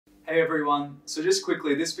Hey everyone, so just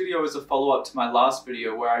quickly, this video is a follow-up to my last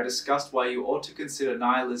video where I discussed why you ought to consider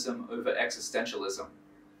nihilism over existentialism.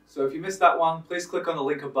 So if you missed that one, please click on the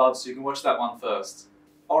link above so you can watch that one first.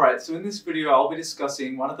 Alright, so in this video I'll be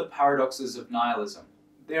discussing one of the paradoxes of nihilism.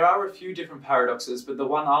 There are a few different paradoxes, but the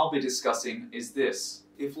one I'll be discussing is this.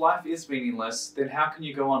 If life is meaningless, then how can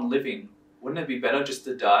you go on living? Wouldn't it be better just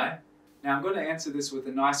to die? Now I'm going to answer this with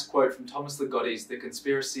a nice quote from Thomas Ligotti's The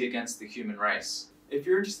Conspiracy Against the Human Race. If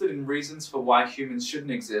you're interested in reasons for why humans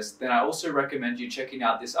shouldn't exist, then I also recommend you checking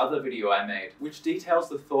out this other video I made, which details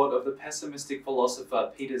the thought of the pessimistic philosopher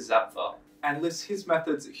Peter Zapfer, and lists his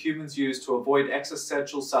methods that humans use to avoid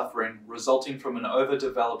existential suffering resulting from an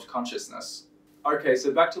overdeveloped consciousness. Okay,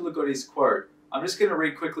 so back to Ligotti's quote. I'm just going to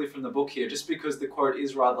read quickly from the book here, just because the quote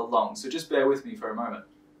is rather long, so just bear with me for a moment.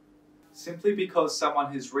 Simply because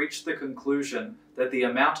someone has reached the conclusion that the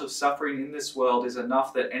amount of suffering in this world is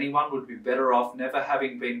enough that anyone would be better off never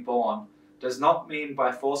having been born, does not mean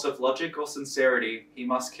by force of logic or sincerity he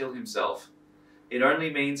must kill himself. It only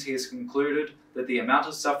means he has concluded that the amount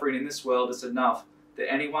of suffering in this world is enough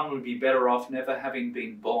that anyone would be better off never having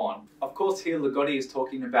been born. Of course, here Ligotti is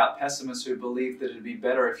talking about pessimists who believe that it would be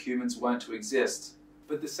better if humans weren't to exist.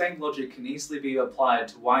 But the same logic can easily be applied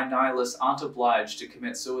to why nihilists aren't obliged to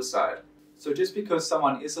commit suicide. So just because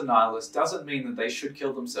someone is a nihilist doesn't mean that they should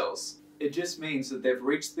kill themselves. It just means that they've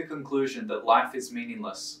reached the conclusion that life is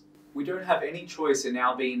meaningless. We don't have any choice in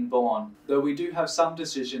our being born, though we do have some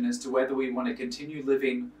decision as to whether we want to continue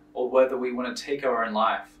living or whether we want to take our own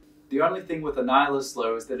life. The only thing with a nihilist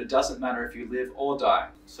though is that it doesn't matter if you live or die.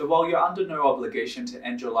 So while you're under no obligation to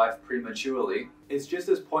end your life prematurely, it's just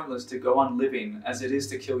as pointless to go on living as it is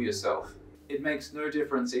to kill yourself. It makes no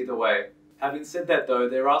difference either way. Having said that though,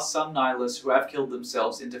 there are some nihilists who have killed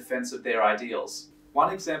themselves in defense of their ideals.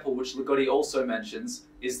 One example which Ligotti also mentions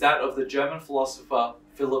is that of the German philosopher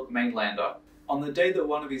Philipp Mainlander. On the day that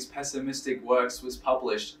one of his pessimistic works was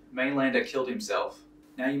published, Mainlander killed himself.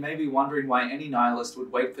 Now you may be wondering why any nihilist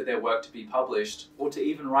would wait for their work to be published, or to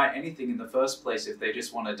even write anything in the first place if they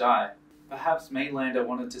just want to die. Perhaps Mainlander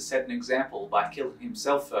wanted to set an example by killing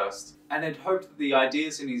himself first, and had hoped that the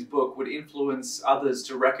ideas in his book would influence others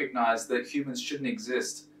to recognize that humans shouldn't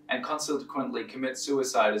exist, and consequently commit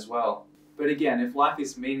suicide as well. But again, if life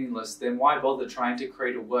is meaningless, then why bother trying to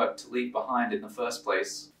create a work to leave behind in the first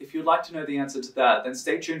place? If you'd like to know the answer to that, then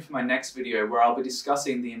stay tuned for my next video where I'll be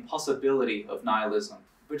discussing the impossibility of nihilism.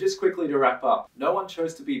 But just quickly to wrap up, no one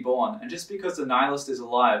chose to be born, and just because a nihilist is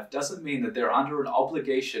alive doesn't mean that they're under an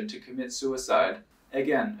obligation to commit suicide.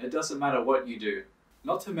 Again, it doesn't matter what you do.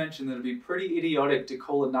 Not to mention that it'd be pretty idiotic to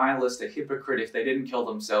call a nihilist a hypocrite if they didn't kill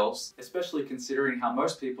themselves, especially considering how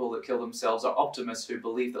most people that kill themselves are optimists who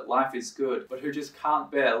believe that life is good, but who just can't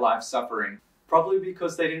bear life suffering. Probably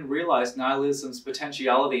because they didn't realize nihilism's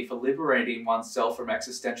potentiality for liberating oneself from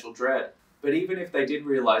existential dread. But even if they did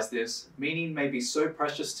realize this, meaning may be so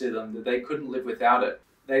precious to them that they couldn't live without it.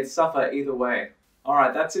 They'd suffer either way.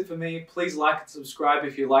 Alright, that's it for me. Please like and subscribe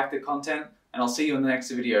if you like the content, and I'll see you in the next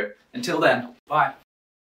video. Until then, bye.